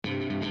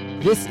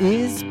This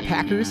is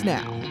Packers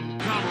Now.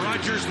 Now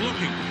Rodgers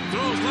looking,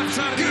 throws left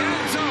side of the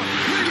end zone.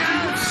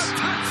 Yes!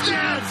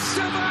 Touchdown!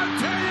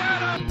 Davante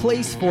Adams!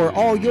 Place for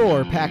all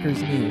your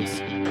Packers news.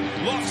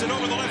 Lofts it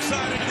over the left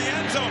side into the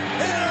end zone.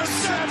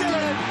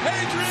 Intercepted!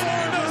 Adrian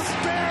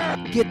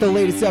Amos! Get the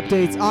latest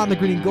updates on the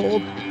green and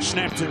gold.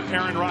 Snap to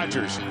Aaron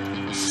Rodgers.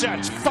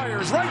 Sets,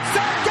 fires, right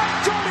side.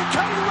 Got Jordan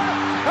Kelly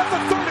left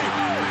at the 30.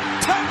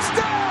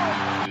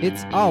 Touchdown!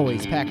 It's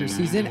always Packers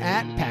season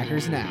at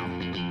Packers Now.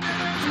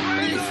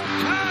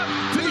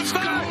 To the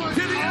 5,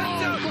 to the end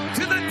zone,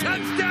 to the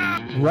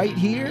touchdown! Right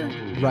here,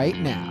 right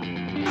now.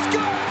 Let's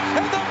go!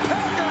 And the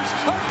Packers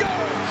are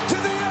going to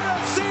the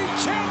NFC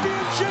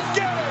Championship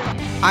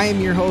game! I am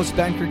your host,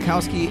 Ben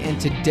Krakowski,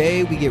 and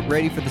today we get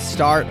ready for the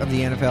start of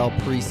the NFL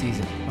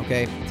preseason.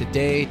 Okay,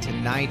 today,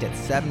 tonight at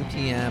 7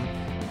 p.m.,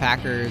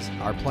 Packers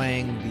are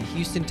playing the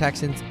Houston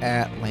Texans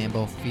at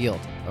Lambeau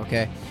Field.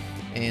 Okay,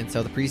 and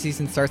so the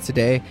preseason starts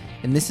today,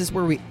 and this is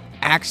where we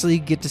actually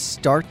get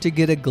to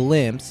get a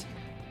glimpse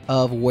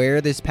of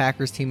where this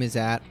Packers team is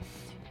at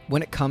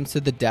when it comes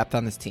to the depth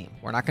on this team.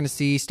 We're not going to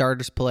see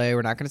starters play.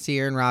 We're not going to see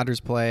Aaron Rodgers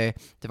play,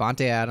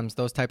 Davante Adams,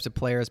 those types of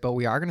players, but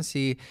we are going to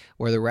see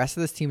where the rest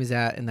of this team is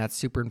at, and that's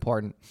super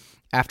important.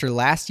 After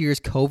last year's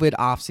COVID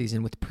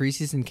offseason with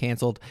preseason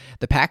canceled,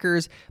 the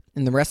Packers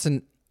and the rest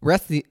of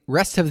the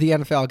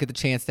NFL get the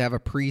chance to have a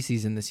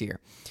preseason this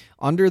year.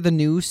 Under the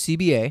new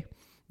CBA,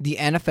 the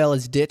NFL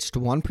has ditched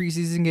one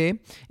preseason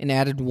game and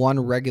added one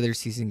regular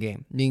season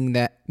game, meaning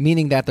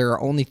that there are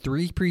only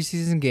 3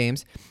 preseason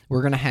games we're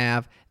going to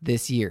have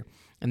this year.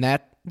 And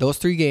that those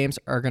 3 games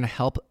are going to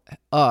help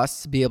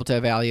us be able to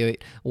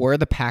evaluate where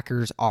the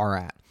Packers are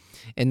at.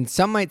 And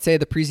some might say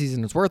the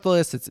preseason is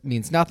worthless, it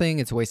means nothing,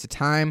 it's a waste of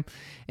time,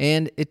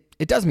 and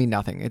it does mean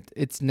nothing.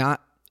 It's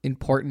not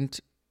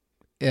important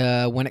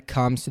when it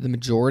comes to the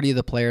majority of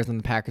the players on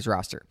the Packers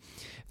roster.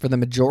 For the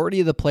majority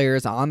of the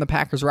players on the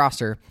Packers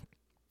roster,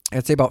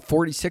 I'd say about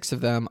 46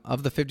 of them,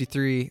 of the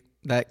 53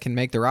 that can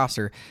make the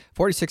roster,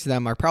 46 of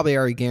them are probably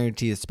already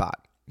guaranteed a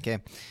spot. Okay,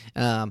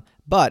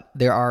 but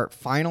there are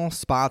final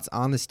spots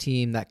on this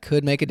team that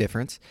could make a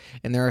difference,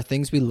 and there are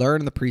things we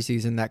learn in the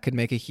preseason that could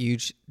make a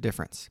huge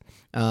difference.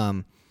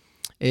 And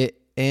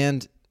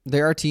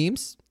there are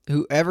teams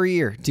who every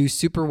year do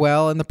super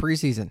well in the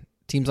preseason.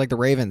 Teams like the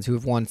Ravens, who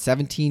have won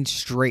 17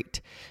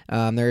 straight.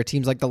 There are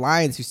teams like the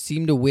Lions who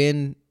seem to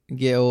win,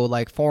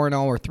 like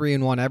 4-0 or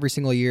 3-1 every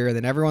single year, and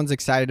then everyone's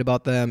excited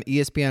about them.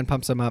 ESPN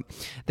pumps them up.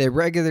 The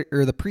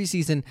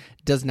preseason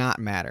does not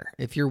matter.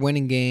 If you're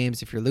winning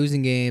games, if you're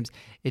losing games,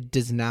 it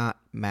does not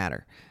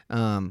matter.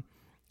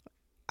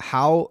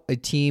 How a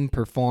team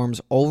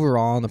performs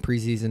overall in the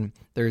preseason,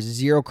 there's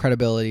zero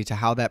credibility to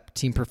how that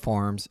team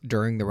performs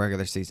during the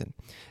regular season.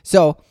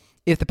 So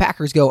if the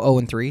Packers go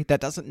 0-3,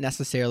 that doesn't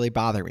necessarily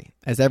bother me,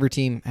 as every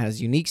team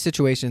has unique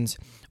situations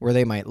where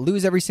they might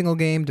lose every single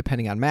game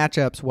depending on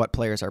matchups, what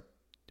players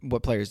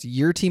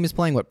your team is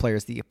playing, what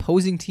players the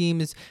opposing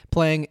team is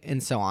playing,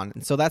 and so on.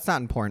 And so that's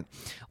not important.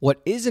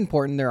 What is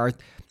important, there are,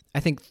 I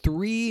think,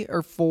 3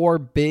 or 4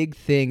 big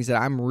things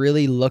that I'm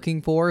really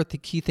looking for, the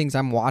key things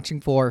I'm watching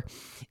for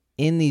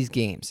in these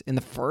games. And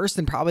the first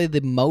and probably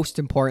the most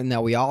important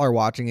that we all are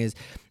watching is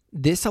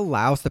this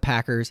allows the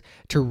Packers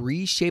to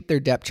reshape their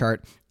depth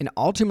chart and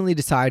ultimately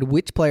decide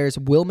which players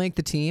will make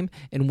the team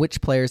and which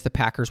players the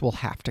Packers will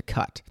have to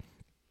cut.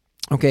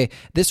 Okay,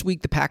 this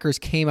week the Packers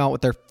came out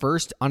with their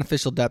first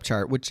unofficial depth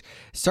chart, which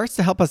starts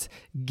to help us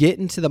get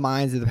into the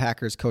minds of the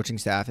Packers coaching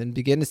staff and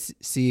begin to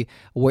see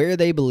where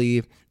they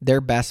believe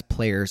their best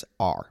players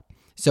are.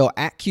 So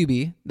at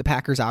QB, the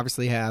Packers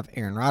obviously have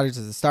Aaron Rodgers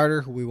as a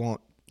starter, who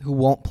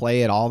won't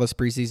play at all this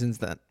preseason,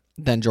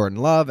 then Jordan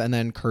Love, and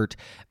then Kurt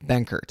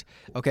Benkert.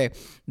 Okay,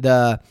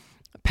 the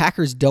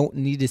Packers don't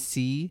need to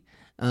see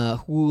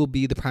who will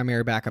be the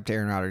primary backup to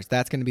Aaron Rodgers.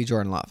 That's going to be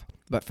Jordan Love.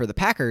 But for the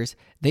Packers,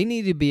 they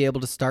need to be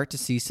able to start to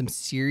see some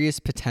serious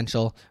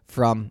potential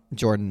from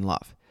Jordan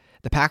Love.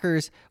 The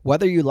Packers,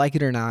 whether you like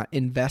it or not,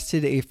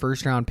 invested a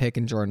first-round pick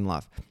in Jordan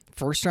Love.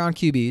 First-round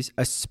QBs,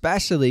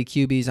 especially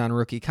QBs on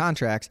rookie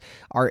contracts,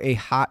 are a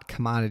hot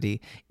commodity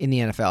in the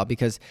NFL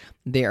because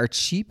they are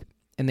cheap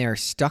and they are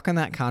stuck on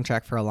that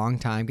contract for a long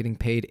time, getting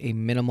paid a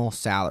minimal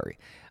salary.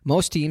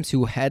 Most teams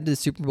who head to the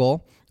Super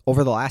Bowl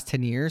over the last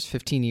 10 years,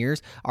 15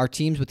 years, are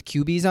teams with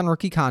QBs on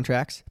rookie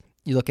contracts.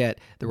 You look at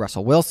the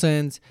Russell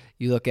Wilsons,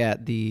 you look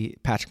at the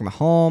Patrick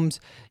Mahomes,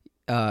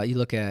 you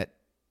look at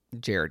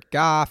Jared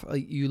Goff,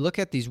 you look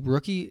at these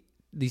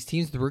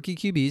teams with rookie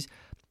QBs,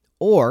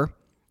 or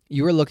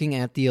you are looking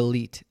at the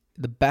elite,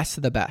 the best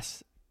of the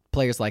best,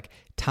 players like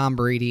Tom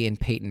Brady and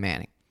Peyton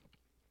Manning.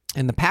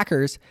 And the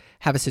Packers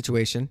have a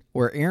situation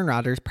where Aaron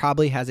Rodgers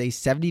probably has a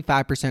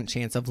 75%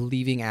 chance of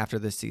leaving after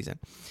this season.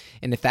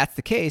 And if that's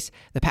the case,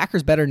 the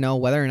Packers better know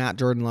whether or not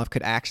Jordan Love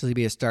could actually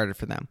be a starter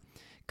for them.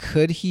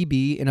 Could he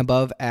be an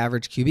above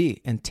average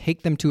QB and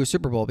take them to a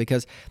Super Bowl?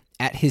 Because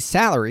at his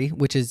salary,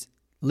 which is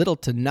little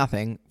to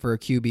nothing for a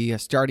QB, a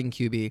starting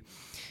QB,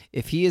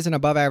 if he is an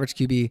above average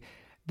QB,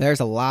 there's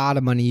a lot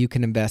of money you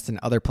can invest in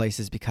other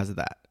places because of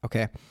that.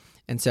 Okay.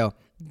 And so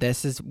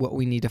this is what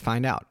we need to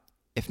find out.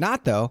 If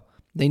not, though,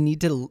 They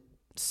need to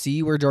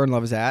see where Jordan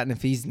Love is at, and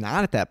if he's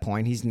not at that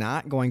point, he's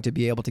not going to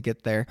be able to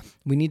get there.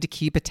 We need to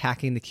keep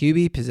attacking the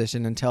QB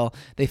position until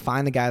they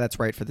find the guy that's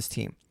right for this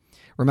team.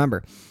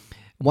 Remember,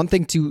 one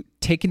thing to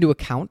take into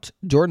account,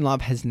 Jordan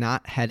Love has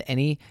not had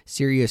any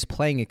serious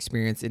playing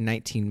experience in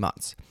 19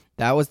 months.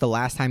 That was the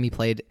last time he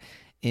played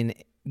in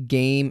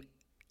game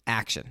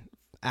action,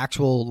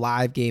 actual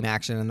live game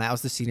action, and that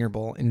was the Senior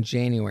Bowl in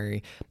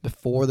January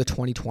before the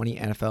 2020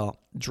 NFL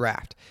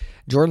Draft.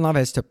 Jordan Love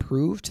has to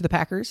prove to the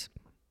Packers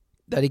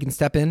that he can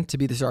step in to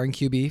be the starting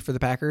QB for the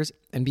Packers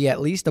and be at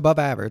least above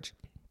average,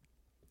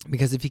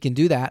 because if he can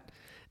do that,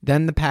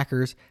 then the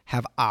Packers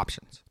have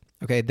options.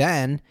 Okay,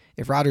 then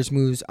if Rodgers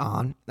moves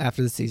on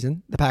after the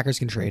season, the Packers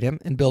can trade him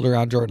and build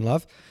around Jordan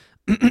Love.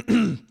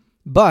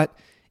 But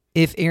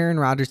if Aaron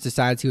Rodgers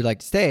decides he would like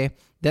to stay,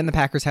 then the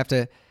Packers have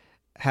to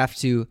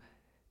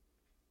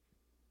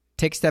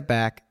take a step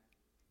back.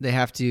 They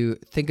have to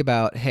think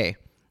about, hey,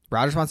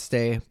 Rodgers wants to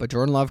stay, but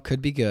Jordan Love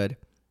could be good.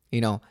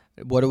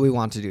 What do we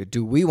want to do?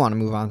 Do we want to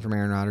move on from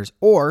Aaron Rodgers,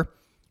 or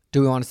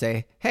do we want to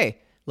say, hey,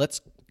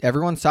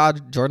 everyone saw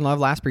Jordan Love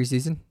last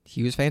preseason.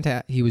 He was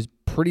fantastic. He was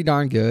pretty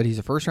darn good. He's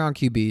a first-round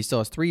QB. He still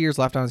has 3 years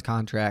left on his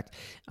contract.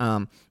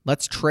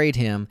 Let's trade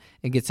him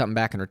and get something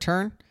back in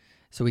return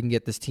so we can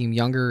get this team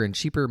younger and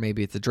cheaper.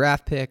 Maybe it's a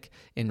draft pick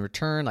in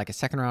return, like a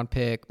second-round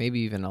pick, maybe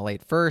even a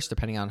late first,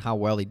 depending on how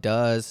well he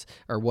does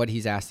or what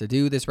he's asked to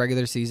do this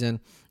regular season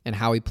and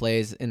how he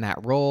plays in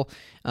that role,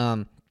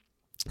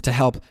 to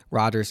help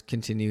Rodgers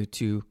continue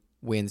to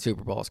win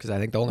Super Bowls. Because I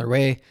think the only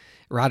way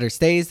Rodgers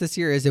stays this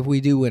year is if we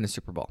do win a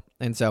Super Bowl.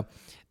 And so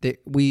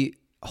we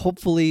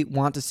hopefully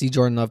want to see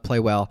Jordan Love play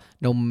well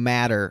no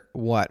matter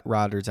what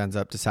Rodgers ends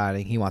up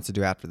deciding he wants to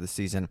do after the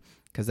season,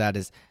 because that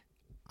is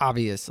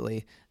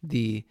obviously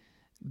the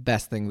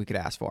best thing we could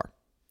ask for.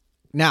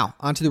 Now,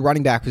 onto the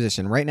running back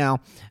position. Right now,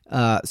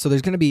 so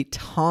there's going to be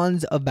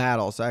tons of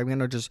battles. So I'm going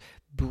to just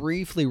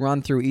briefly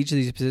run through each of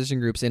these position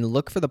groups and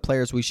look for the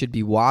players we should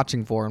be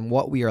watching for and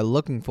what we are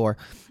looking for.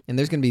 And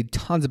there's going to be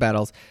tons of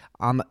battles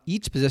on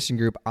each position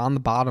group on the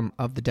bottom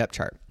of the depth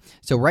chart.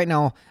 So right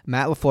now,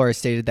 Matt LaFleur has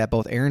stated that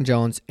both Aaron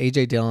Jones,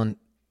 A.J. Dillon,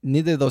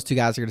 neither of those two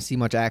guys are going to see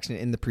much action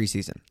in the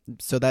preseason.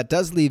 So that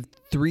does leave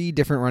 3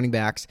 different running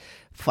backs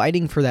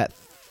fighting for that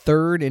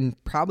third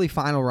and probably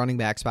final running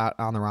back spot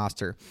on the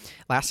roster.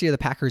 Last year, the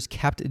Packers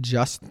kept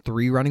just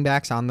 3 running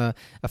backs on the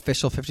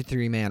official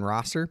 53-man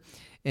roster,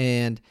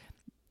 and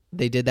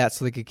they did that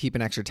so they could keep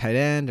an extra tight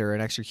end or an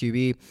extra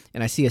QB,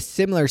 and I see a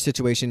similar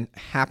situation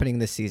happening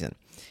this season.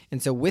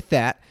 And so with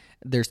that,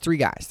 there's 3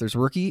 guys. There's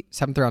rookie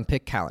 7th-round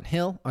pick Kylin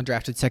Hill,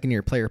 undrafted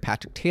second-year player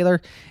Patrick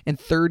Taylor, and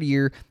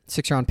third-year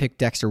 6th-round pick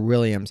Dexter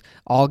Williams,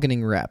 all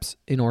getting reps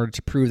in order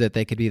to prove that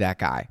they could be that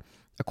guy.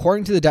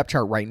 According to the depth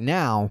chart right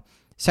now,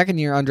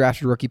 second-year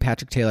undrafted rookie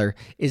Patrick Taylor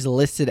is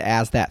listed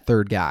as that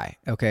third guy,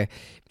 okay?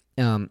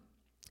 And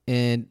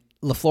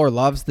LaFleur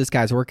loves this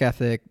guy's work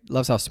ethic,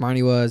 loves how smart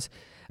he was,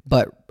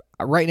 but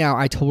right now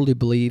I totally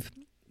believe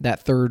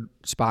that third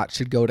spot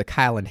should go to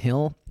Kylin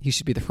Hill. He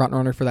should be the front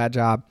runner for that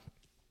job.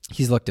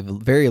 He's looked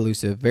very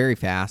elusive, very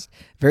fast,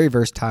 very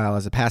versatile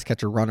as a pass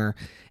catcher runner,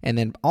 and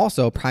then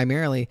also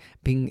primarily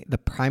being the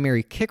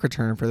primary kick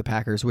returner for the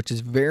Packers, which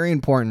is very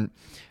important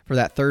for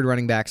that third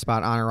running back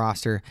spot on our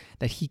roster,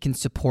 that he can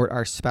support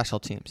our special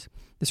teams.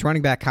 This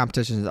running back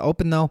competition is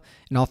open, though,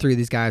 and all 3 of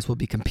these guys will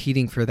be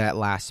competing for that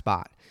last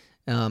spot.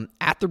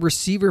 At the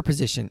receiver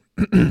position,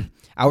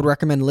 I would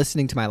recommend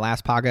listening to my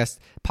last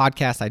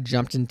podcast. I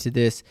jumped into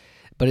this,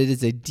 but it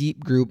is a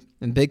deep group,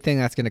 and big thing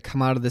that's going to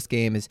come out of this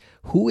game is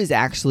who is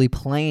actually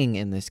playing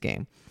in this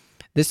game.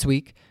 This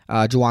week,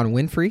 Juwann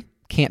Winfree,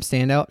 camp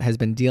standout, has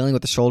been dealing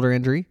with a shoulder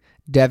injury.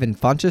 Devin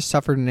Funchess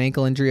suffered an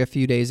ankle injury a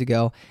few days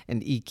ago,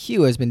 and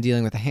EQ has been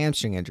dealing with the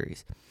hamstring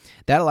injuries.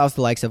 That allows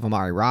the likes of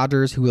Amari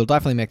Rodgers, who will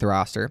definitely make the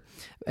roster,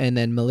 and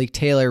then Malik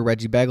Taylor,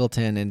 Reggie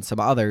Begelton, and some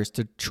others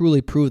to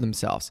truly prove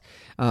themselves.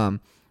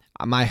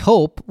 My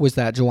hope was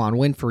that Juwann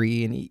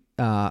Winfree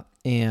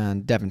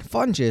and Devin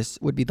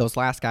Funchess would be those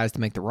last guys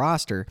to make the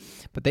roster,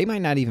 but they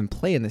might not even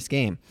play in this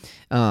game.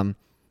 So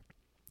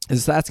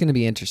that's going to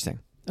be interesting.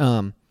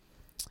 And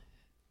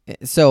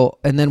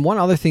then one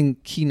other thing,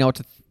 key note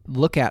to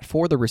look at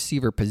for the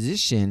receiver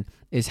position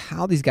is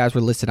how these guys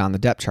were listed on the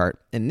depth chart.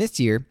 And this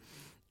year,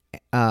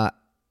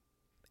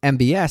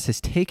 MBS has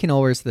taken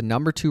over as the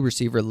number 2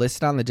 receiver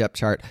listed on the depth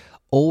chart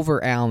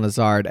over Allen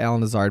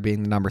Lazard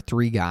being the number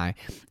 3 guy.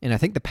 And I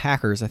think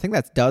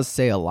that does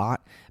say a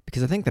lot,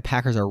 because I think the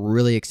Packers are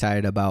really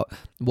excited about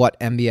what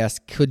MBS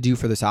could do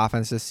for this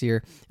offense this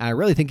year. And I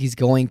really think he's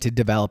going to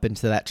develop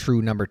into that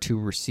true number 2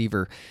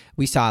 receiver.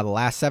 We saw the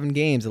last 7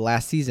 games of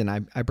last season.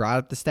 I brought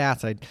up the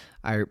stats.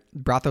 I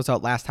brought those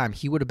out last time.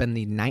 He would have been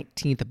the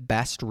 19th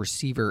best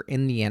receiver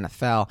in the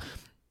NFL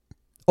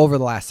over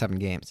the last 7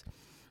 games.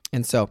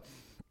 And so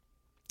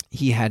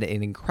he had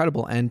an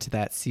incredible end to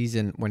that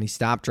season when he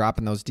stopped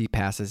dropping those deep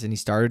passes and he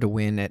started to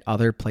win at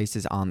other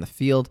places on the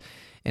field.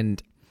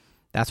 And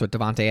that's what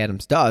Davante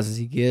Adams does, is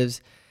he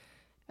gives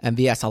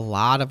MVS a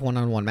lot of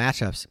one-on-one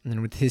matchups,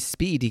 and with his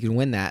speed, he can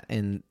win that.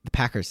 And the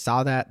Packers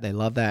saw that, they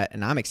love that,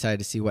 and I'm excited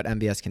to see what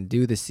MVS can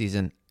do this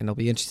season. And it'll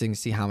be interesting to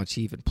see how much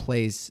he even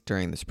plays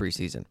during this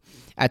preseason.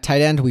 At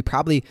tight end, we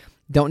probably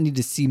don't need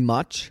to see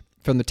much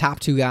from the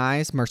top two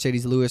guys,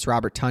 Mercedes Lewis,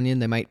 Robert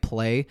Tonyan. They might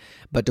play,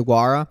 but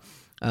DeGuara,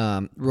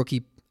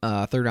 rookie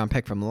third-round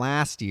pick from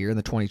last year in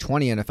the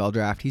 2020 NFL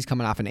draft, he's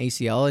coming off an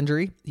ACL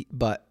injury,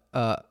 but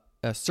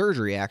a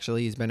surgery,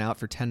 actually. He's been out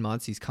for 10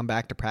 months. He's come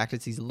back to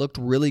practice. He's looked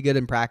really good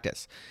in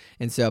practice.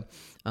 And so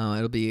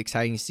it'll be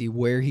exciting to see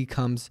where he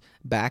comes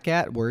back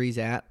at, where he's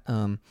at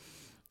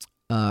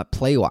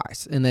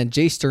play-wise. And then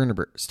Jay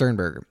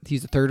Sternberger.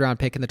 He's a third-round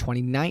pick in the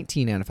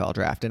 2019 NFL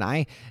draft. And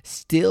I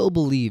still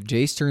believe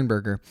Jay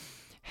Sternberger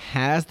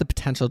has the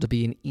potential to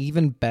be an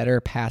even better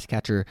pass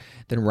catcher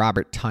than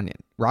Robert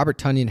Tonyan. Robert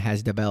Tonyan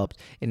has developed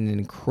in an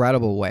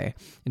incredible way.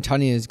 And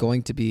Tonyan is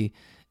going to be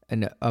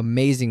an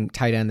amazing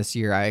tight end this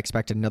year. I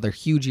expect another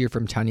huge year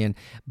from Tonyan,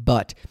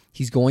 but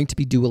he's going to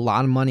be due a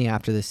lot of money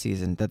after this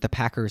season that the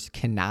Packers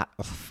cannot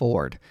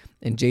afford.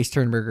 And Jay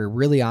Sternberger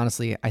really,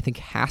 honestly, I think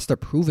has to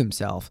prove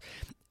himself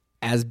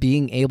as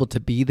being able to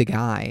be the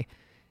guy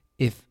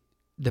if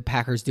the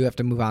Packers do have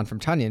to move on from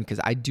Tonyan, because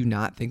I do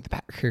not think the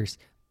Packers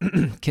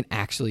can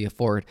actually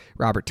afford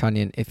Robert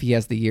Tonyan if he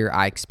has the year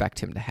I expect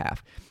him to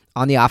have.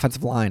 On the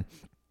offensive line,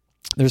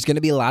 there's going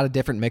to be a lot of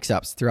different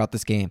mix-ups throughout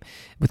this game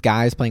with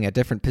guys playing at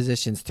different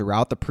positions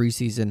throughout the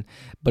preseason,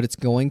 but it's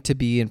going to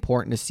be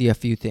important to see a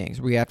few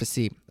things. We have to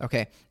see,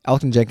 okay,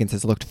 Elgton Jenkins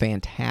has looked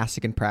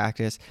fantastic in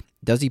practice.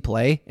 Does he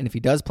play? And if he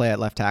does play at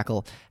left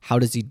tackle, how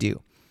does he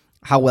do?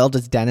 How well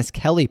does Dennis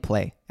Kelly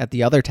play at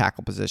the other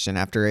tackle position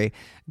after a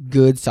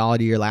good,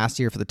 solid year last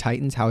year for the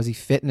Titans? How is he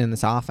fitting in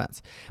this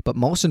offense? But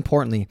most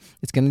importantly,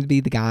 it's going to be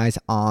the guys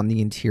on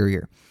the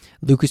interior.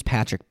 Lucas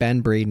Patrick,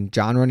 Ben Braden,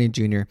 John Runyan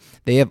Jr.,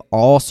 they have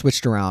all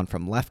switched around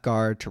from left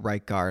guard to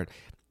right guard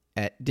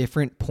at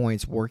different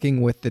points,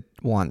 working with the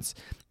ones,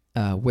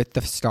 with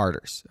the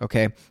starters,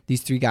 okay?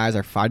 These three guys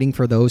are fighting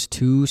for those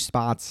two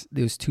spots,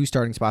 those two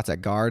starting spots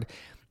at guard.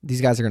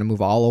 These guys are going to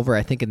move all over,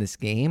 I think, in this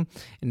game,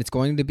 and it's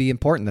going to be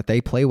important that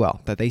they play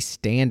well, that they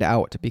stand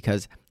out,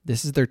 because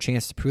this is their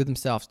chance to prove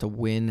themselves to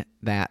win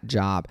that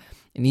job.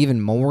 And even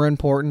more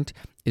important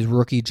is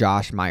rookie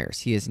Josh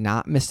Myers. He has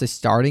not missed a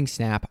starting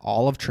snap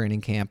all of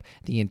training camp,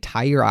 the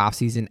entire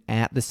offseason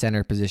at the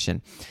center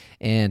position.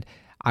 And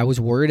I was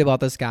worried about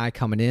this guy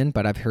coming in,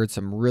 but I've heard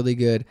some really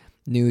good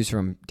news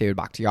from David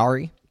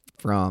Bakhtiari,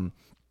 from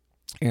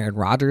Aaron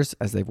Rodgers,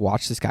 as they've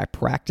watched this guy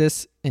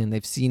practice and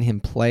they've seen him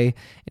play,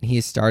 and he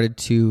has started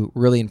to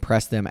really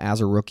impress them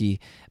as a rookie.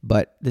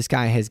 But this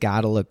guy has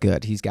got to look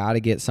good. He's got to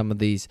get some of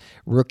these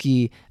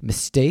rookie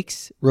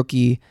mistakes,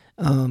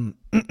 playing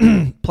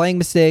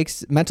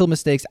mistakes, mental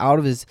mistakes out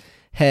of his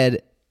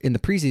head in the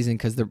preseason,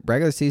 because the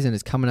regular season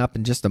is coming up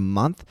in just a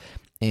month,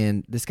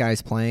 and this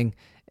guy's playing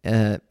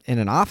in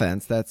an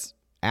offense that's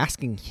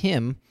asking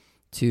him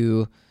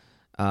to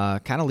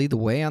kind of lead the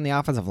way on the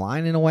offensive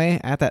line in a way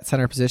at that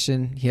center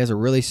position. He has a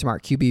really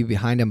smart QB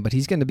behind him, but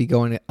he's going to be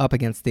going up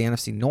against the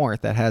NFC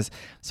North that has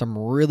some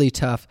really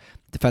tough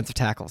defensive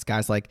tackles.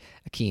 Guys like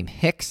Akeem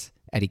Hicks,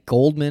 Eddie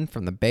Goldman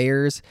from the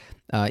Bears,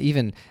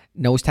 even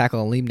nose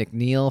tackle Aleem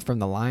McNeil from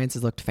the Lions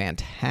has looked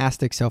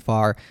fantastic so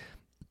far.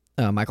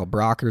 Michael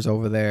Brocker's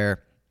over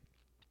there.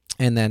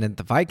 And then at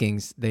the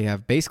Vikings, they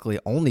have basically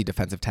only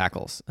defensive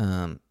tackles.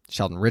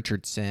 Sheldon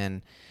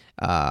Richardson,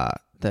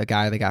 the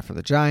guy they got from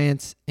the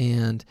Giants,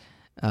 and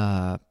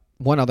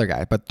one other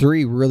guy, but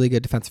three really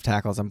good defensive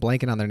tackles. I'm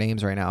blanking on their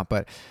names right now,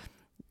 but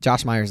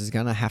Josh Myers is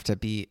going to have to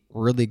be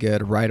really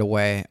good right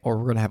away, or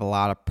we're going to have a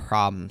lot of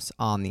problems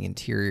on the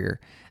interior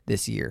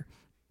this year.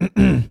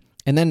 And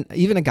then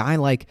even a guy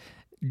like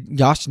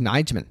Josh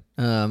Nijman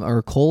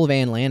or Cole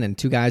Van Lanen,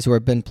 two guys who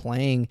have been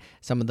playing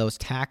some of those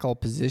tackle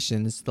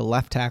positions, the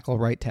left tackle,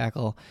 right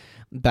tackle,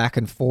 back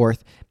and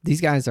forth.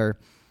 These guys are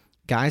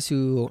guys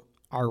who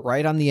are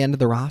right on the end of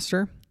the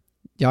roster.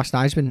 Josh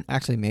Nijman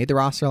actually made the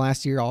roster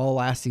last year, all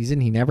last season.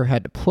 He never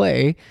had to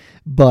play,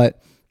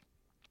 but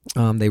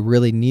they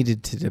really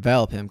needed to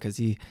develop him because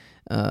he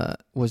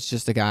was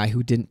just a guy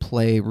who didn't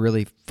play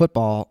really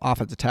football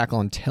offensive tackle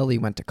until he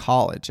went to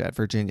college at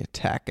Virginia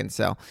Tech. And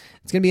so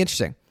it's going to be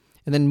interesting.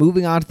 And then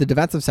moving on to the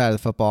defensive side of the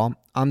football,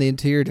 on the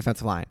interior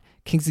defensive line,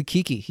 Kingsley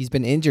Keke, he's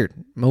been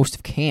injured most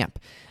of camp.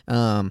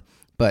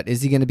 But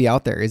is he going to be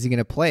out there? Is he going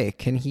to play?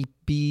 Can he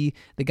be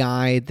the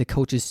guy the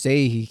coaches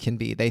say he can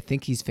be? They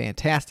think he's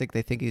fantastic.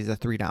 They think he's a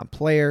 3-down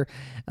player.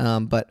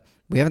 But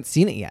we haven't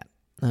seen it yet.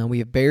 We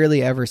have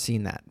barely ever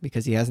seen that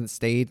because he hasn't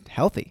stayed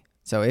healthy.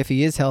 So if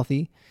he is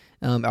healthy,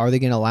 are they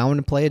going to allow him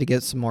to play to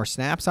get some more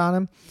snaps on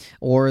him?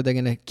 Or are they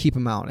going to keep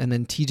him out? And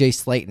then TJ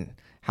Slayton,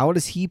 how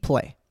does he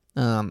play?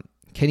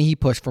 Can he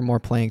push for more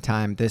playing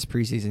time this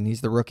preseason?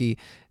 He's the rookie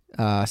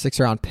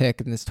 6th-round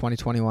pick in this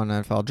 2021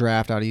 NFL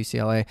draft out of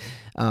UCLA.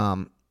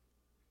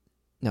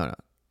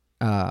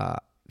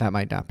 That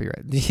might not be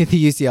right. The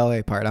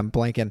UCLA part, I'm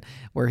blanking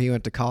where he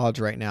went to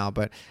college right now,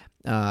 but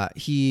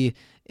he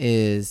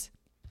is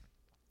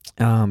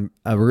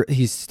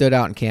He's stood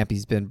out in camp.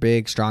 He's been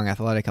big, strong,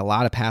 athletic, a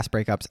lot of pass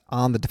breakups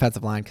on the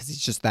defensive line because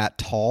he's just that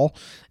tall,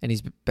 and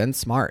he's been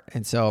smart.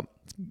 And so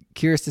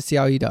curious to see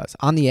how he does.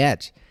 On the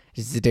edge,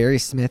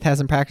 Zadarius Smith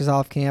hasn't practiced all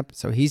of camp,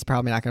 so he's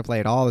probably not going to play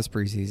at all this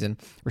preseason.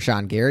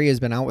 Rashawn Gary has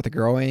been out with a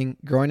groin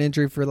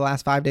injury for the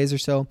last 5 days or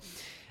so.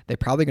 They're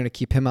probably going to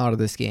keep him out of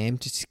this game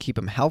just to keep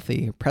him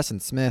healthy. Preston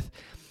Smith,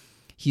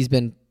 he's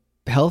been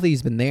healthy,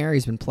 he's been there,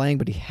 he's been playing,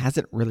 but he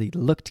hasn't really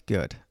looked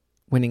good.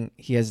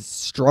 He has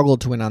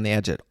struggled to win on the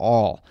edge at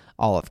all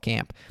of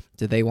camp.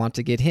 Do they want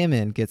to get him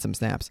in, get some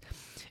snaps?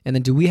 And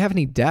then do we have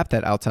any depth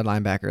at outside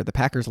linebacker? The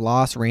Packers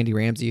lost Randy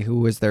Ramsey,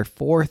 who was their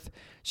fourth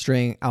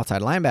string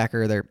outside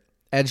linebacker, their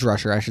edge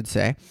rusher, I should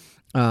say.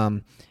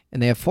 And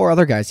they have 4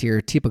 other guys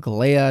here, Tipa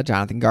Galea,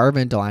 Jonathan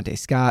Garvin, Delonte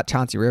Scott,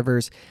 Chauncey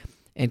Rivers.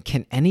 And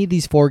can any of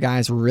these 4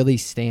 guys really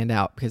stand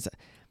out? Because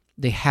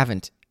they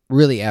haven't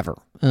really ever.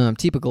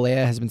 Tipa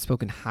Galea has been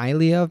spoken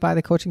highly of by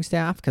the coaching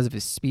staff because of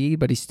his speed,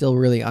 but he's still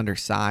really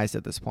undersized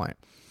at this point.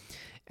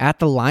 At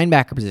the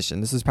linebacker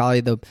position, this is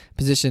probably the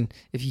position,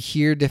 if you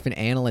hear different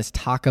analysts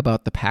talk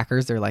about the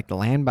Packers, they're like the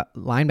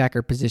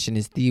linebacker position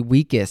is the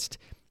weakest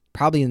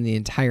probably in the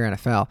entire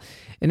NFL.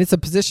 And it's a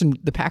position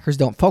the Packers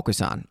don't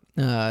focus on.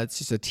 It's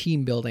just a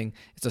team building.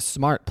 It's a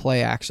smart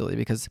play, actually,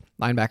 because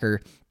linebacker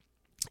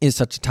is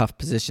such a tough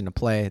position to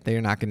play. They're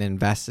not going to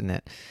invest in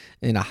it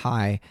in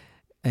high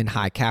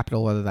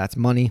capital, whether that's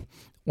money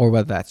or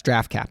whether that's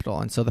draft capital.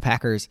 And so the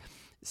Packers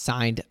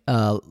signed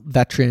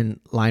veteran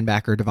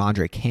linebacker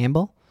Devondre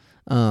Campbell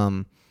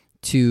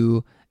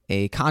to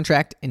a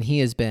contract, and he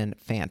has been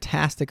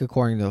fantastic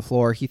according to the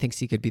floor. He thinks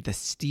he could be the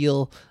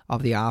steal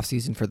of the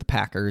offseason for the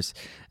Packers.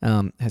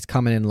 Has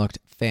come in and looked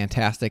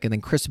fantastic. And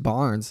then Chris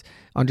Barnes,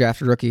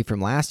 undrafted rookie from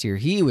last year,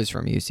 he was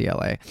from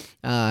UCLA.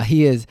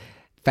 He is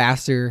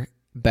faster,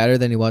 better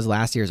than he was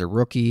last year as a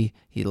rookie.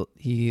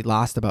 He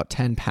lost about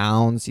 10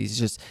 pounds.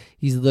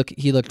 He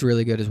looked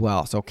really good as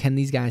well. So can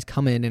these guys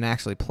come in and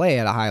actually play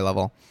at a high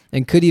level?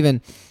 And could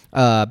even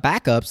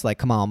backups like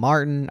Kamal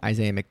Martin,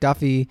 Isaiah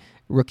McDuffie,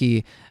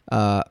 rookie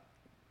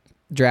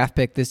draft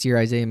pick this year,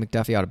 Isaiah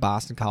McDuffie out of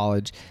Boston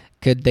College,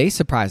 could they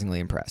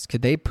surprisingly impress?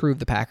 Could they prove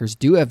the Packers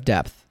do have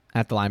depth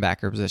at the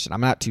linebacker position? I'm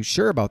not too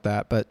sure about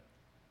that, but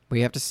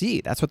we have to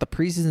see. That's what the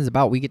preseason is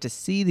about. We get to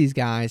see these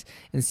guys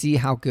and see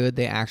how good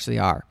they actually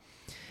are.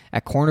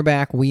 At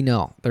cornerback, we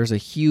know there's a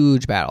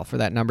huge battle for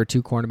that number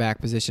 2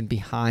 cornerback position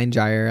behind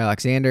Jaire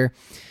Alexander.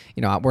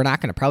 We're not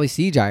going to probably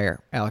see Jaire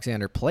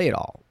Alexander play at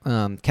all.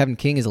 Kevin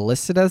King is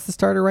listed as the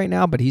starter right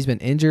now, but he's been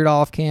injured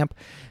all of camp.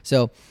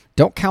 So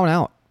don't count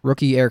out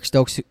rookie Eric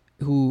Stokes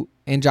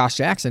and Josh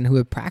Jackson, who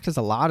have practiced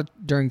a lot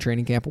during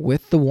training camp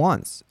with the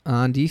ones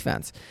on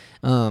defense.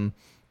 And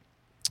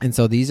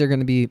so these are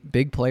going to be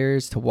big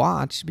players to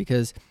watch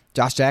because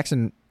Josh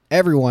Jackson,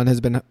 everyone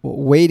has been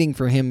waiting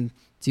for him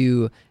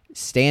to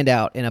stand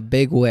out in a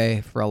big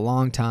way for a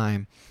long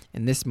time.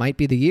 And this might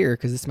be the year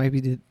because this might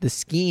be the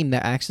scheme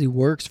that actually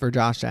works for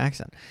Josh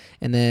Jackson.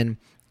 And then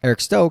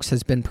Eric Stokes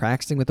has been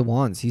practicing with the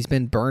ones. He's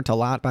been burnt a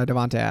lot by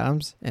Devontae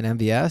Adams and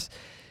MVS,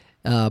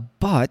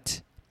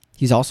 but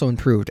he's also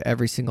improved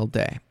every single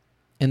day.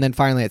 And then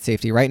finally at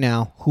safety, right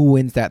now, who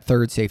wins that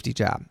third safety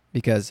job?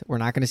 Because we're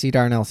not going to see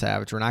Darnell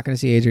Savage. We're not going to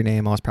see Adrian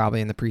Amos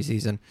probably in the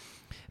preseason.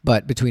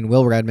 But between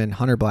Will Redmond,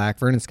 Hunter Black,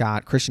 Vernon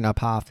Scott, Christian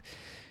Uphoff,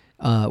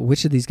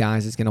 which of these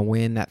guys is going to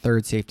win that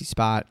third safety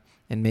spot?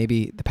 And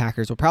maybe the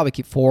Packers will probably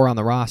keep 4 on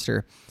the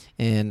roster,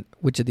 and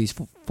which of these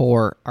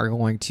 4 are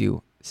going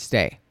to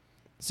stay?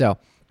 So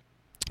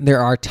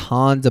there are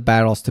tons of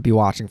battles to be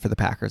watching for the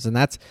Packers, and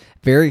that's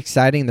very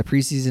exciting. The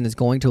preseason is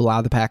going to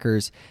allow the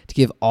Packers to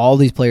give all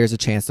these players a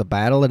chance to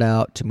battle it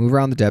out, to move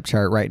around the depth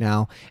chart right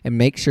now, and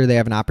make sure they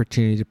have an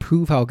opportunity to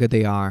prove how good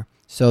they are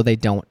so they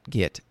don't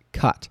get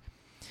cut.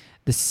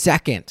 The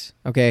second,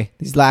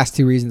 these last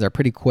 2 reasons are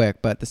pretty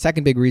quick, but the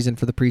second big reason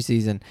for the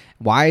preseason,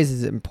 why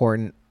is it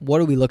important, what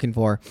are we looking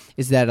for,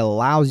 is that it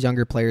allows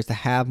younger players to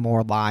have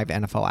more live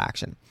NFL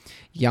action.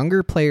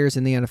 Younger players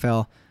in the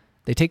NFL,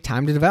 they take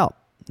time to develop.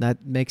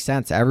 That makes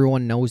sense.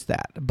 Everyone knows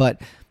that.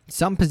 But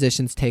some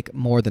positions take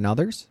more than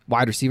others.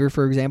 Wide receiver,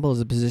 for example,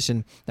 is a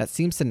position that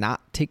seems to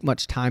not take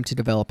much time to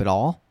develop at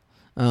all.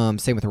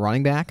 Same with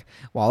running back.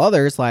 While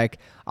others like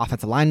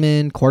offensive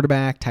lineman,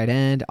 quarterback, tight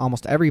end,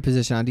 almost every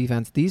position on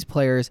defense, these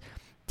players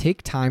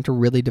take time to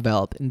really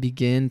develop and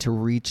begin to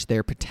reach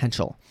their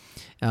potential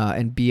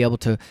and be able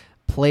to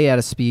play at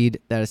a speed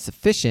that is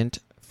sufficient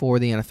for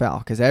the NFL.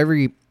 Because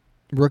every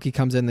rookie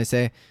comes in, they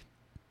say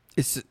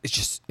it's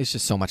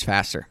just so much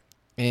faster,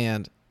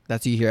 and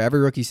that's what you hear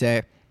every rookie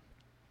say,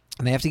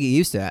 and they have to get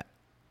used to that.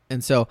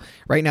 And so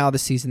right now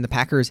this season, the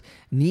Packers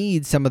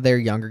need some of their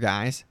younger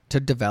guys to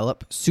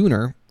develop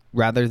sooner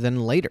rather than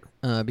later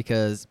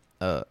because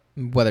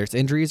whether it's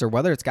injuries or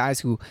whether it's guys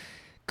who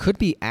could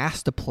be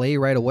asked to play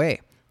right away.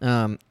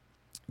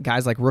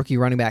 Guys like rookie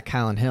running back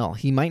Kylan Hill,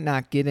 he might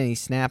not get any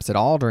snaps at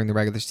all during the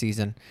regular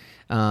season.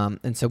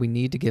 And so we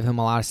need to give him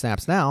a lot of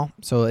snaps now.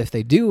 So if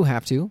they do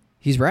have to,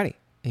 he's ready.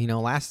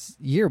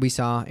 Last year we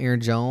saw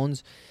Aaron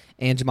Jones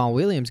and Jamal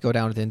Williams go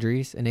down with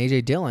injuries and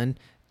A.J. Dillon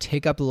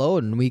take up the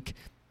load in week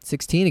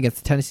 16 against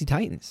the Tennessee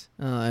Titans.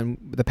 And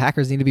the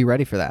Packers need to be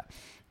ready for that.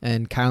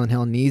 And Kylan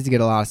Hill needs to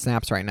get a lot of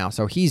snaps right now,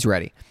 so he's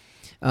ready.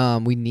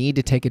 We need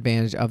to take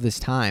advantage of this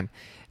time.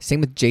 Same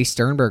with Jay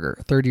Sternberger,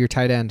 third-year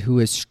tight end, who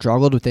has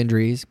struggled with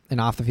injuries and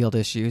off-the-field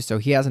issues, so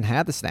he hasn't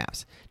had the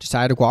snaps.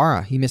 Josiah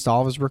DeGuara, he missed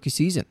all of his rookie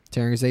season,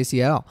 tearing his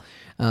ACL.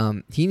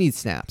 He needs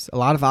snaps. A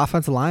lot of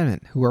offensive linemen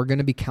who are going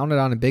to be counted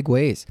on in big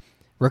ways.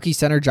 Rookie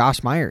center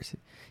Josh Myers,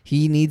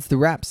 he needs the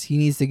reps. He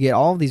needs to get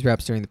all of these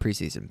reps during the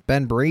preseason.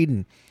 Ben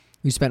Braden,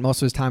 who spent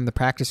most of his time in the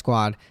practice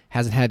squad,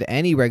 hasn't had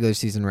any regular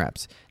season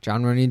reps.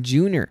 John Runyon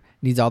Jr.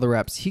 needs all the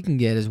reps he can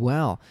get as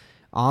well.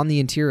 On the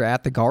interior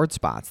at the guard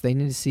spots, they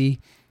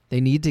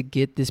need to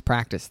get this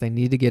practice. They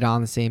need to get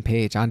on the same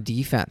page. On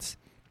defense,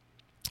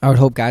 I would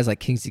hope guys like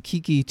Kingsley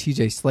Keke,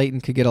 TJ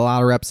Slayton could get a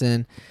lot of reps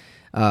in.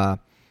 And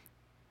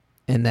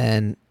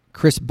then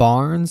Chris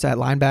Barnes at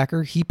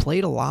linebacker, he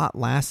played a lot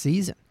last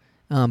season,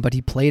 but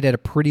he played at a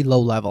pretty low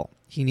level.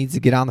 He needs to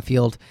get on the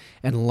field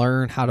and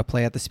learn how to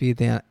play at the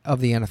speed of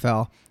the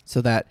NFL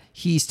so that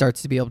he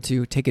starts to be able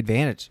to take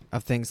advantage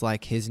of things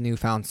like his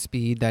newfound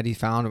speed that he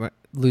found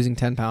losing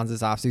 10 pounds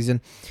this offseason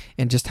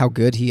and just how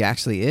good he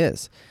actually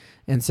is.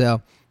 And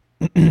so,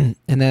 and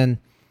then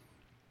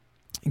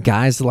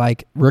guys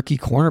like rookie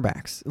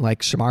cornerbacks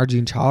like Shamar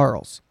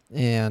Jean-Charles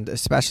and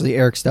especially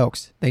Eric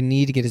Stokes, they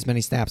need to get as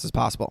many snaps as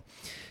possible.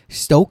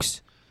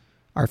 Stokes,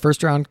 our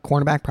first-round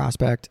cornerback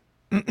prospect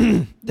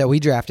that we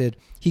drafted,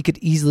 he could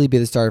easily be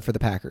the starter for the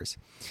Packers.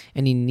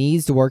 And he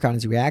needs to work on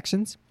his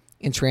reactions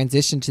and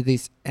transition to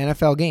this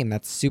NFL game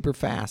that's super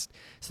fast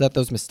so that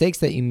those mistakes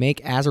that you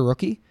make as a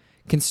rookie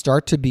can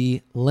start to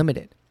be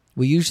limited.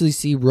 We usually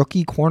see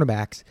rookie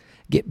cornerbacks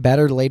get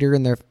better later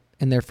in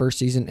their first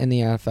season in the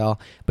NFL,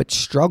 but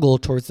struggle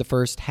towards the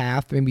first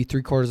half, maybe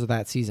 3/4 of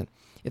that season.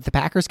 If the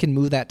Packers can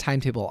move that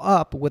timetable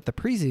up with the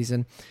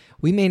preseason,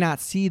 we may not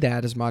see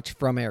that as much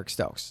from Eric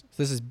Stokes.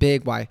 So this is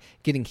big why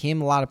getting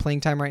him a lot of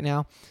playing time right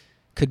now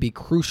could be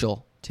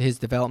crucial to his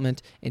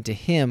development and to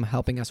him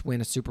helping us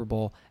win a Super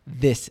Bowl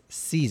this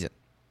season.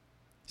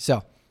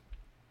 So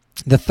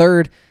the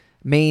third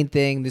main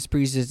thing this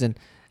preseason,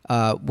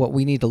 what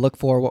we need to look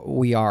for, what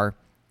we are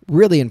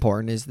really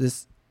important is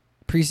this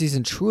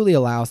preseason truly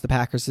allows the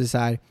Packers to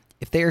decide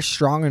if they are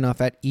strong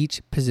enough at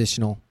each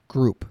positional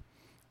group.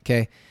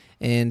 Okay.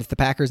 And if the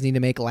Packers need to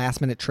make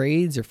last-minute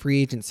trades or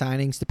free agent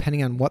signings,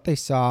 depending on what they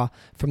saw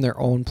from their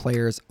own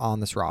players on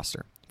this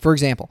roster. For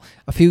example,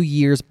 a few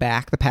years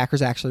back, the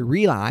Packers actually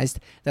realized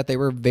that they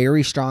were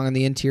very strong on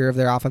the interior of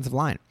their offensive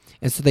line.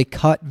 And so they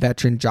cut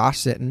veteran Josh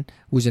Sitton,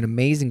 who's an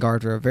amazing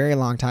guard for a very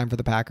long time for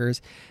the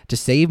Packers, to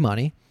save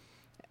money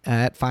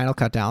at final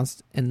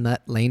cutdowns and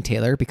let Lane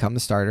Taylor become the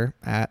starter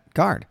at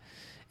guard.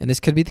 And this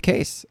could be the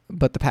case,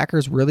 but the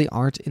Packers really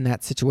aren't in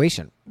that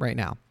situation right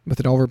now with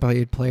an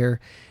overpaid player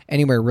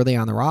anywhere really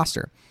on the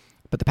roster.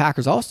 But the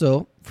Packers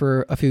also,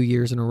 for a few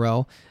years in a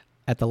row,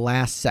 at the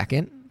last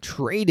second,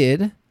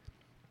 traded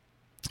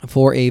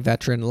for a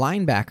veteran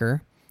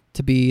linebacker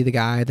to be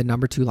the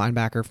number 2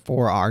 linebacker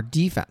for our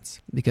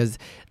defense because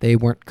they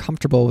weren't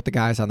comfortable with the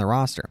guys on the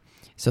roster.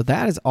 So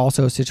that is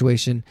also a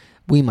situation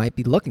we might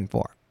be looking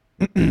for.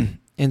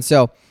 And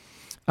so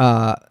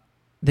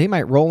they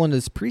might roll into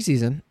this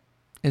preseason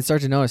and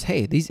start to notice,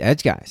 hey, these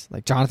edge guys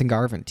like Jonathan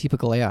Garvin, Tipa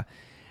Kalea,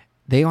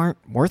 they aren't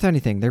worth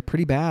anything. They're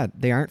pretty bad.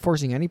 They aren't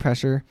forcing any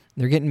pressure.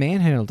 They're getting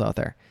manhandled out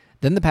there.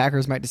 Then the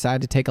Packers might decide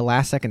to take a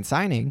last-second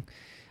signing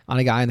on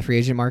a guy in the free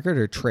agent market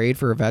or trade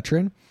for a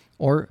veteran,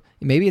 or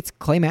maybe it's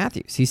Clay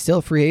Matthews. He's still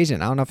a free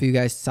agent. I don't know if you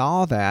guys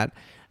saw that,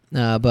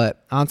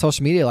 but on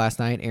social media last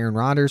night, Aaron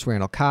Rodgers,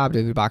 Randall Cobb,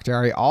 David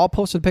Bakhtiari all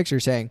posted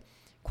pictures saying,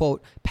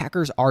 quote,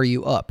 "Packers, are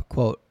you up?"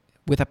 quote,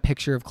 with a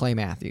picture of Clay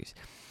Matthews.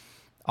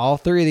 All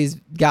three of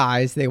these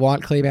guys, they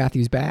want Clay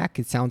Matthews back.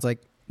 It sounds like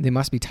they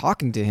must be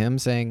talking to him,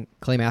 saying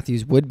Clay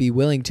Matthews would be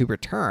willing to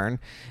return.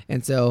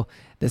 And so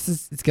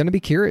it's going to be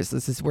curious.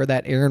 This is where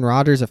that Aaron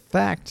Rodgers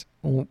effect,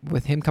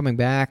 with him coming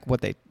back,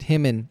 what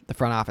him and the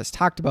front office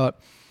talked about,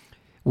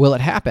 will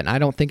it happen? I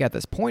don't think at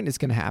this point it's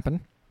going to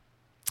happen.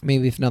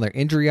 Maybe if another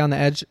injury on the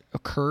edge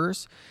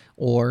occurs,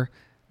 or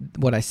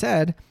what I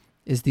said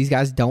is these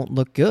guys don't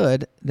look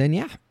good, then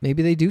yeah,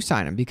 maybe they do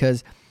sign him,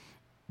 because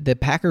the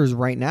Packers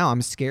right now,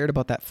 I'm scared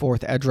about that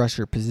fourth edge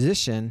rusher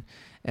position,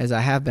 as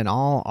I have been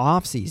all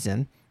off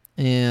season.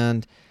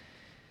 And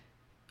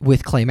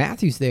with Clay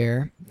Matthews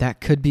there, that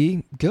could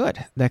be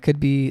good. That could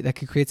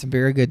create some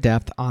very good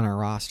depth on our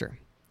roster.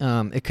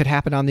 It could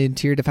happen on the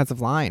interior defensive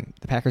line.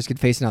 The Packers could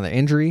face another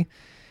injury.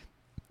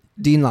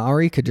 Dean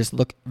Lowry could just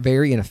look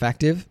very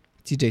ineffective.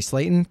 TJ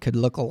Slayton could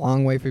look a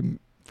long way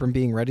from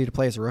being ready to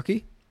play as a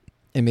rookie.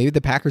 And maybe the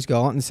Packers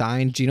go out and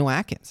sign Geno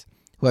Atkins,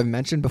 who I've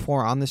mentioned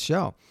before on this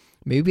show.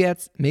 Maybe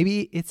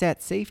it's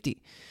at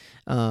safety.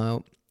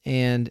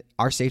 And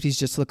our safeties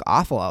just look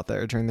awful out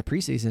there during the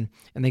preseason,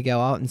 and they go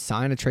out and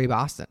sign a Trey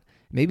Boston.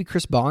 Maybe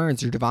Chris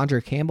Barnes or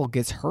Devondre Campbell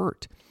gets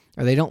hurt,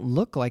 or they don't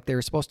look like they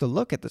were supposed to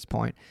look at this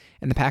point,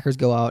 and the Packers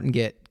go out and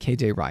get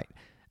KJ Wright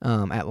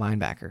at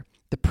linebacker.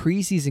 the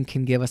preseason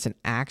can give us an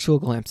actual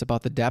glimpse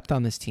about the depth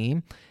on this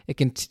team. It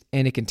can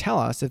tell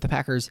us if the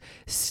Packers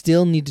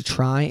still need to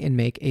try and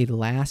make a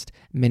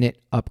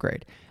last-minute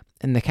upgrade.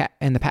 And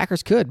the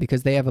Packers could,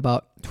 because they have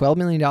about $12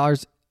 million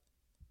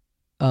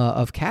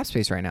of cap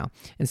space right now.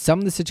 And some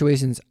of the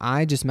situations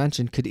I just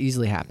mentioned could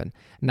easily happen,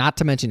 not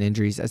to mention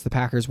injuries, as the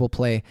Packers will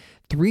play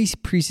 3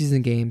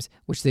 preseason games,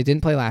 which they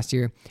didn't play last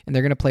year, and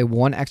they're going to play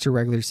 1 extra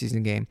regular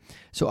season game.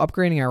 So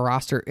upgrading our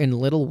roster in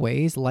little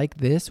ways like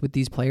this with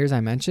these players I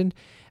mentioned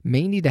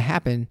may need to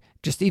happen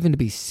just even to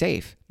be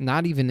safe,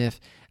 not even if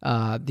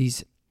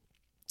these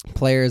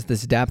players,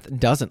 this depth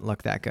doesn't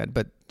look that good,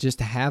 but just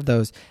to have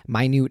those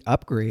minute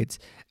upgrades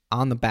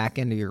on the back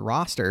end of your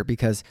roster,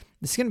 because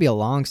this is going to be a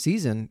long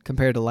season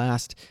compared to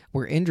last,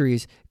 where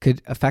injuries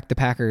could affect the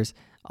Packers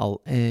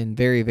in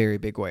very, very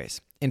big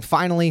ways. And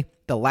finally,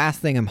 the last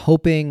thing I'm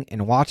hoping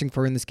and watching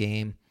for in this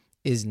game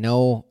is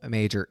no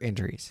major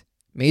injuries.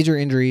 Major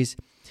injuries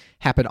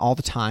happen all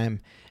the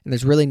time, and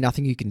there's really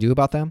nothing you can do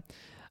about them,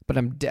 but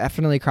I'm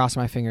definitely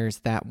crossing my fingers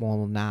that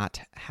will not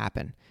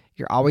happen.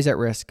 You're always at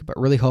risk, but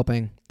really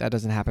hoping that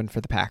doesn't happen for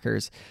the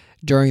Packers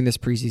during this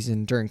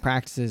preseason, during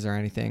practices or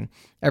anything.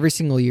 Every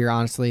single year,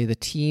 honestly, the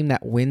team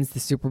that wins the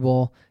Super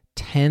Bowl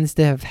tends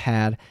to have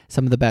had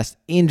some of the best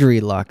injury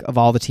luck of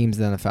all the teams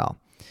in the NFL.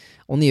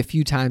 Only a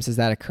few times has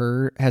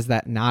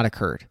that not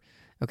occurred.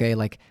 Okay,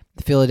 like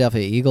the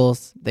Philadelphia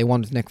Eagles, they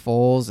won with Nick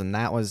Foles, and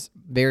that was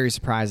very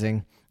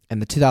surprising.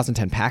 And the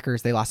 2010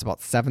 Packers, they lost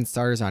about 7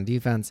 starters on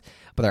defense,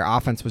 but their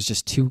offense was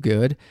just too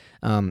good.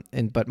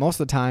 But most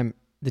of the time,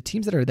 the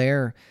teams that are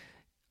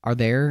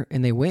there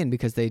and they win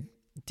because they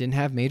didn't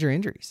have major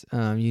injuries.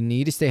 You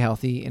need to stay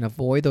healthy and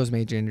avoid those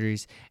major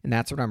injuries, and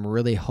that's what I'm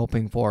really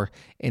hoping for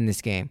in this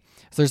game.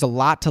 So there's a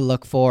lot to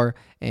look for,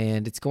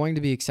 and it's going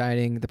to be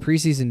exciting. The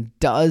preseason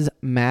does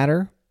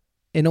matter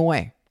in a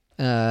way.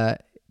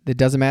 It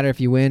doesn't matter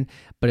if you win,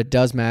 but it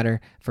does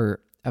matter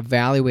for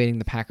evaluating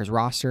the Packers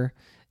roster,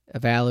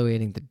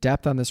 evaluating the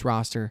depth on this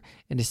roster,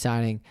 and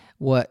deciding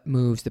what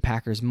moves the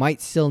Packers might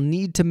still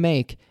need to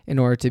make in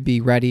order to be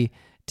ready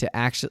to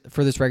actually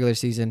for this regular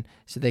season,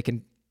 so they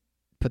can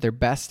put their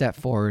best step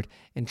forward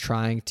in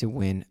trying to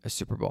win a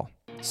Super Bowl.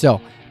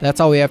 So that's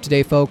all we have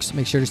today, folks.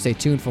 Make sure to stay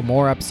tuned for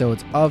more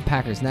episodes of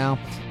Packers Now.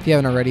 If you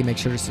haven't already, make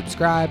sure to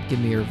subscribe, give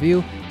me a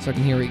review so I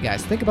can hear what you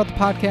guys think about the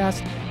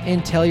podcast,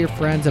 and tell your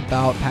friends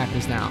about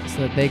Packers Now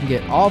so that they can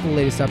get all the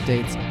latest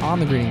updates on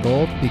the green and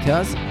gold,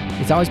 because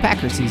it's always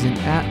Packers season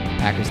at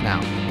Packers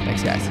Now.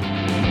 Thanks,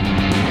 guys.